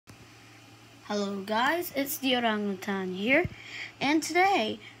Hello guys, it's the Orangutan here, and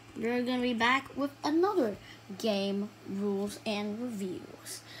today we're going to be back with another game rules and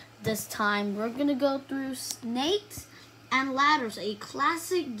reviews. This time we're going to go through Snakes and Ladders, a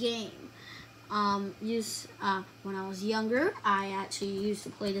classic game. When I was younger, I actually used to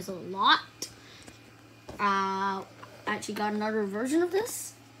play this a lot. Actually got another version of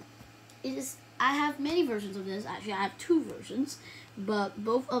this. I have many versions of this. Actually, I have two versions, but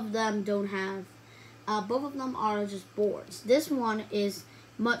both of them don't have. Both of them are just boards. This one is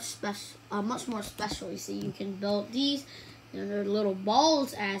much more special. You see, you can build these. They're little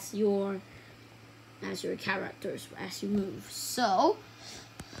balls as your characters as you move. So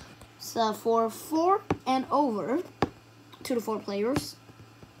for 4 and over, 2 to 4 players,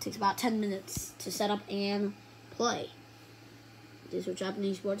 it takes about 10 minutes to set up and play. These are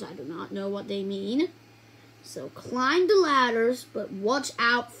Japanese words. I do not know what they mean. So climb the ladders, but watch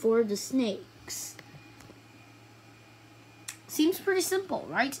out for the snakes. Seems pretty simple,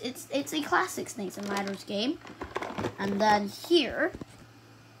 right? It's a classic Snakes and Ladders game. And then here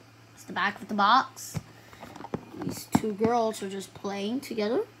is the back of the box. These two girls are just playing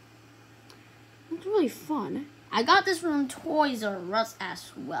together. It's really fun. I got this from Toys R Us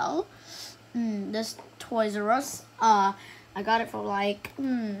as well. This Toys R Us, I got it for like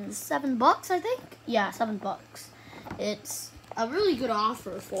 $7, I think. Yeah, $7. It's a really good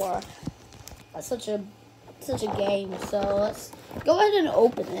offer for such a game. So let's go ahead and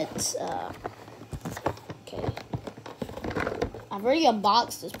open it. Okay, I've already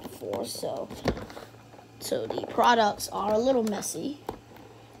unboxed this before, so the products are a little messy.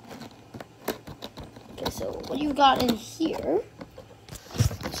 Okay, so what you got in here?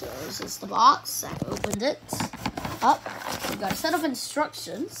 So this is the box. I opened it up. You got a set of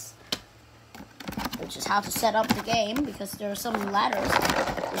instructions, which is how to set up the game, because there are some ladders.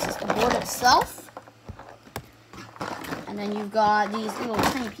 This is the board itself. And then you've got these little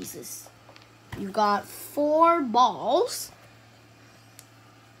tiny pieces. You've got 4 balls.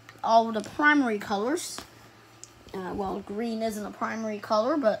 All the primary colors. Well, green isn't a primary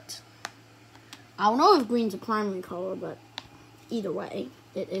color, but I don't know if green's a primary color, but either way,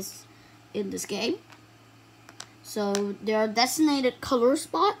 it is in this game. So there are designated color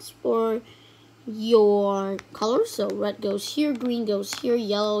spots for your colors. So red goes here, green goes here,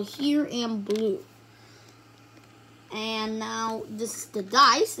 yellow here, and blue. And now the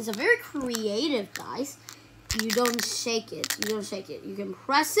dice is a very creative dice. You don't shake it. You can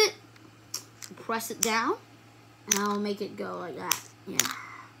press it down, and I'll make it go like that. Yeah.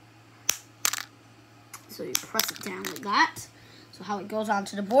 So you press it down like that. So how it goes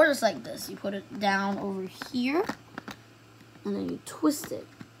onto the board is like this. You put it down over here, and then you twist it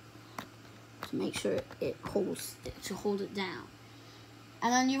to make sure it holds it, to hold it down.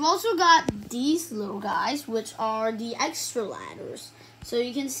 And then you've also got these little guys, which are the extra ladders. So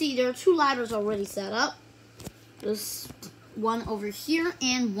you can see there are 2 ladders already set up. There's one over here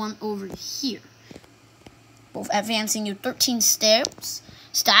and one over here, both advancing you 13 steps.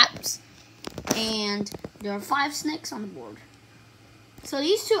 And there are 5 snakes on the board. So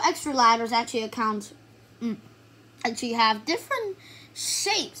these 2 extra ladders actually have different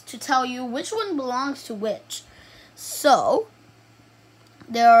shapes to tell you which one belongs to which. So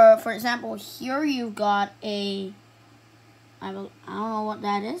there are, for example, here you've got I don't know what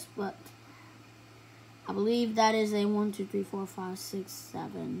that is, but I believe that is a 1, 2, 3, 4, 5, 6,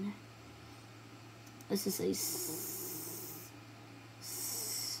 7. This is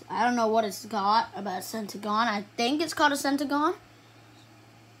I don't know what it's got, about a centagon. I think it's called a centagon.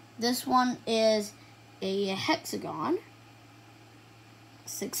 This one is a hexagon.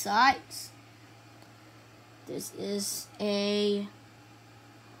 6 sides. This is a...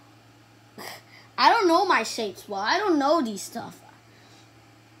 I don't know my shapes well. I don't know these stuff.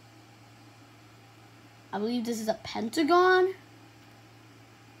 I believe this is a pentagon.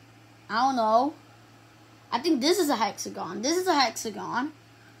 I don't know. I think this is a hexagon. This is a hexagon.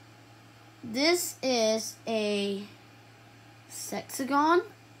 This is a sexagon.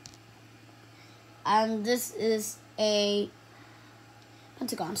 And this is a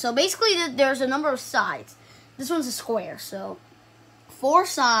pentagon. So basically there's a number of sides. This one's a square. So 4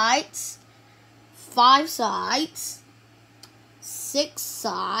 sides, 5 sides, 6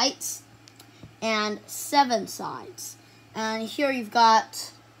 sides, and 7 sides. And here you've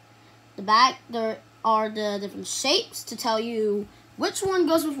got the back. There are the different shapes to tell you which one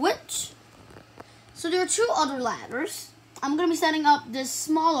goes with which. So there are 2 other ladders. I'm going to be setting up this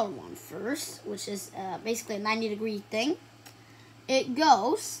smaller one first, which is basically a 90-degree thing. It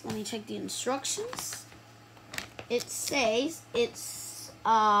goes, let me check the instructions. It says it's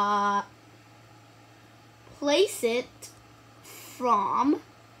place it from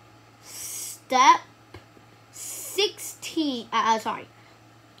step 16,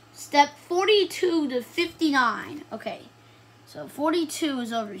 step 42 to 59. Okay, so 42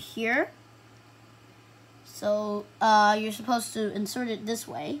 is over here. So you're supposed to insert it this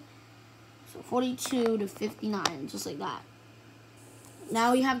way. So 42 to 59, just like that.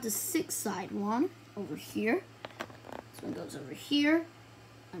 Now we have the 6-side one over here. This one goes over here.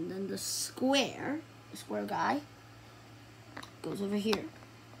 And then the square guy, goes over here.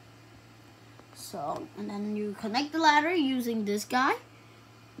 So, and then you connect the ladder using this guy.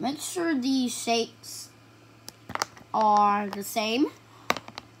 Make sure the shapes are the same.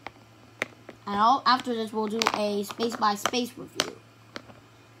 And after this, we'll do a space-by-space review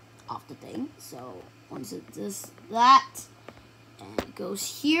of the thing. So, once it does that, and it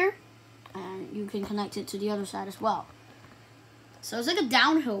goes here, and you can connect it to the other side as well. So it's like a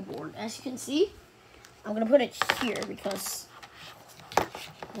downhill board, as you can see. I'm gonna put it here because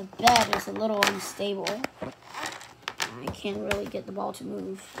the bed is a little unstable. I can't really get the ball to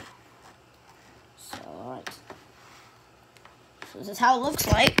move. So, alright. So this is how it looks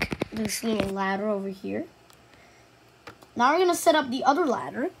like. This little ladder over here. Now we're gonna set up the other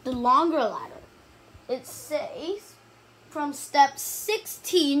ladder, the longer ladder. It says from step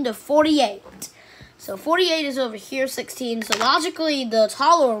 16 to 48. So 48 is over here, 16. So logically, the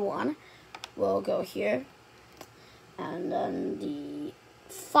taller one will go here. And then the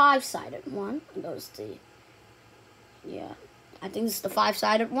 5-sided one goes to, yeah, I think it's the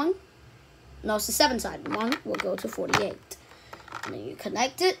 5-sided one. No, it's the 7-sided one will go to 48. And then you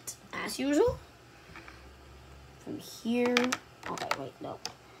connect it, as usual. From here, okay, wait, no.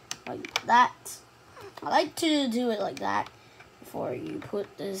 Like that. I like to do it like that before you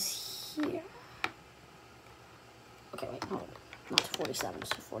put this here. Okay, wait, hold on. Not to 47, it's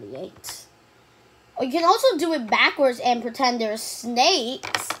to 48. Or you can also do it backwards and pretend there's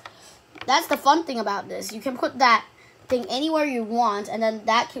snakes. That's the fun thing about this. You can put that thing anywhere you want, and then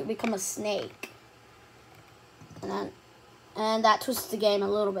that can become a snake. And that twists the game a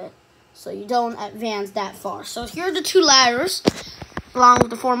little bit, so you don't advance that far. So here are the 2 ladders, along with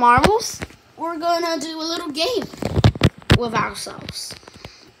the 4 marbles. We're gonna do a little game with ourselves.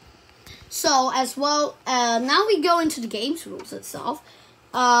 So, as well, now we go into the game's rules itself.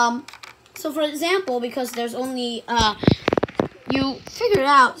 So, for example, because there's only, you figure it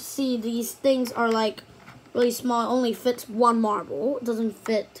out, see, these things are, like, really small. It only fits 1 marble. It doesn't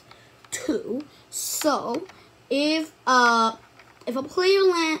fit 2. So, if a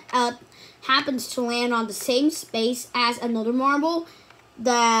player happens to land on the same space as another marble,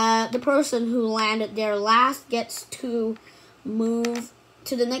 the person who landed there last gets to move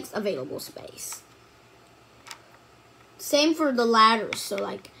to the next available space. Same for the ladders. So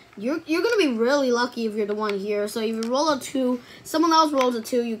like you're gonna be really lucky if you're the one here. So if you roll a 2, someone else rolls a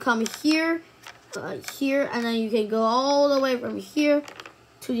 2, you come here, here, and then you can go all the way from here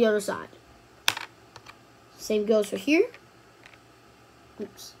to the other side. Same goes for here.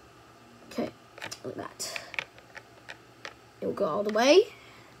 Oops. Okay, like that. It will go all the way.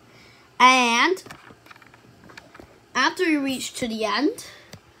 And after you reach to the end,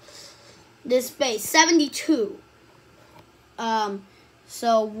 this space, 72.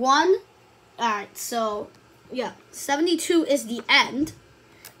 So 1, alright, so, yeah, 72 is the end.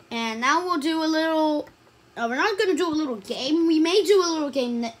 And now we'll do a little, we're not going to do a little game. We may do a little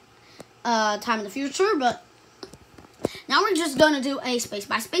game time in the future, but now we're just going to do a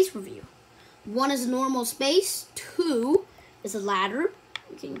space-by-space review. 1 is a normal space, 2 is a ladder.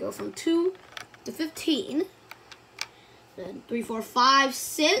 You can go from 2 to 15. Then 3, 4, 5,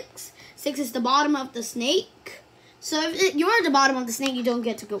 6. 6 is the bottom of the snake. So if you're at the bottom of the snake, you don't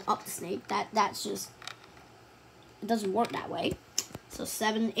get to go up the snake. That's just, it doesn't work that way. So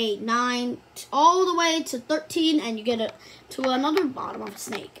 7, 8, 9, all the way to 13, and you get to another bottom of a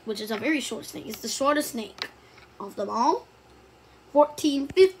snake, which is a very short snake. It's the shortest snake of them all. 14,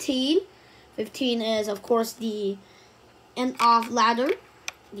 15. 15 is, of course, the end of ladder.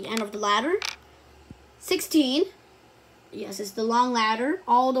 The end of the ladder. 16. Yes, it's the long ladder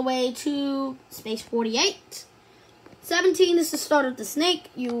all the way to space 48. 17 is the start of the snake.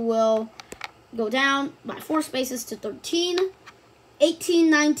 You will go down by 4 spaces to 13. 18,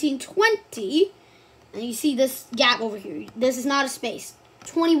 19, 20. And you see this gap over here. This is not a space.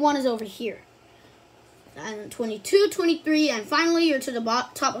 21 is over here. And 22, 23, and finally you're to the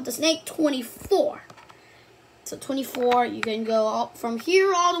top of the snake, 24. So 24, you can go up from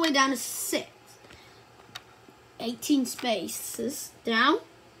here all the way down to 6. 18 spaces down.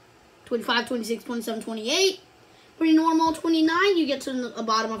 25, 26, 27, 28. Pretty normal. 29, you get to the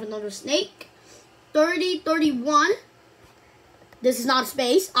bottom of another snake. 30, 31. This is not a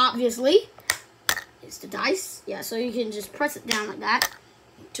space, obviously. It's the dice. Yeah, so you can just press it down like that.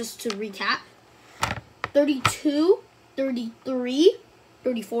 Just to recap. 32, 33,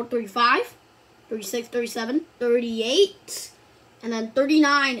 34, 35, 36, 37, 38. And then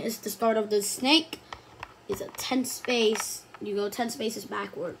 39 is the start of the snake. It's a 10 space. You go 10 spaces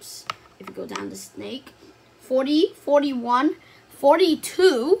backwards if you go down the snake. 40, 41,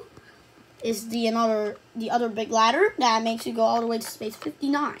 42 is the other big ladder that makes you go all the way to space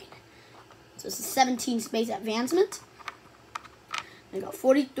 59. So it's a 17 space advancement. I got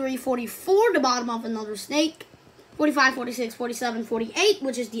 43, 44, the bottom of another snake. 45, 46, 47, 48,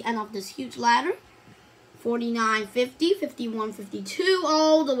 which is the end of this huge ladder. 49, 50, 51, 52,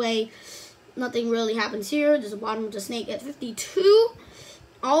 all the way. Nothing really happens here. There's the bottom of the snake at 52.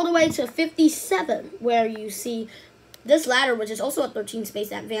 All the way to 57, where you see this ladder, which is also a 13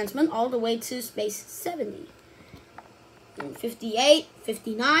 space advancement, all the way to space 70. And 58,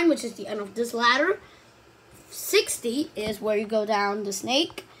 59, which is the end of this ladder. 60 is where you go down the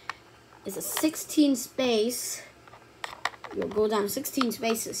snake. It's a 16 space. You'll go down 16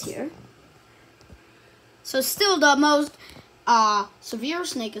 spaces here. So still the most severe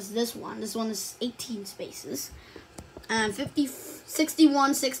snake is this one. This one is 18 spaces. And 50,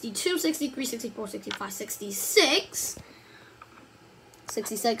 61, 62, 63, 64, 65, 66.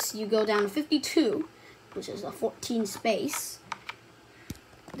 66, you go down to 52, which is a 14 space.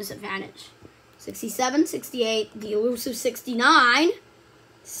 Disadvantage. 67, 68, the elusive 69,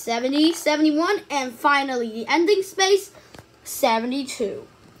 70, 71, and finally the ending space, 72.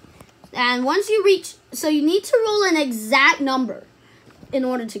 And once you reach, so you need to roll an exact number in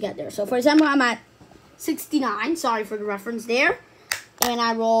order to get there. So for example, I'm at 69, sorry for the reference there, and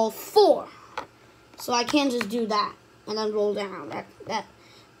I roll 4. So I can't just do that and then roll down.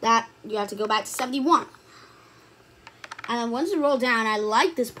 That you have to go back to 71. And then once you roll down, I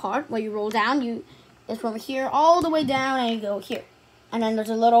like this part where you roll down. It's from here all the way down, and you go here. And then there's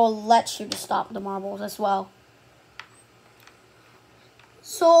a little ledge here to stop the marbles as well.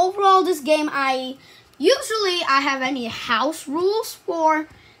 So overall, this game, usually I have any house rules for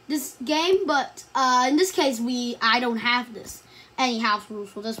this game, but in this case, I don't have any house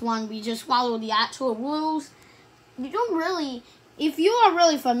rules for this one. We just follow the actual rules. You don't really, if you are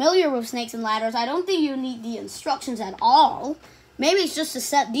really familiar with Snakes and Ladders, I don't think you need the instructions at all. Maybe it's just to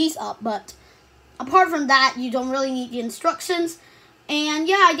set these up, but apart from that, you don't really need the instructions. And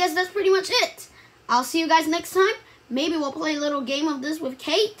yeah, I guess that's pretty much it. I'll see you guys next time. Maybe we'll play a little game of this with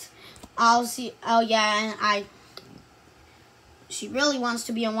Kate. Oh yeah, and she really wants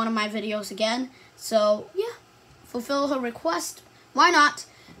to be on one of my videos again. So yeah, fulfill her request. Why not?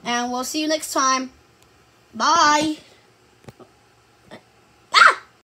 And we'll see you next time. Bye.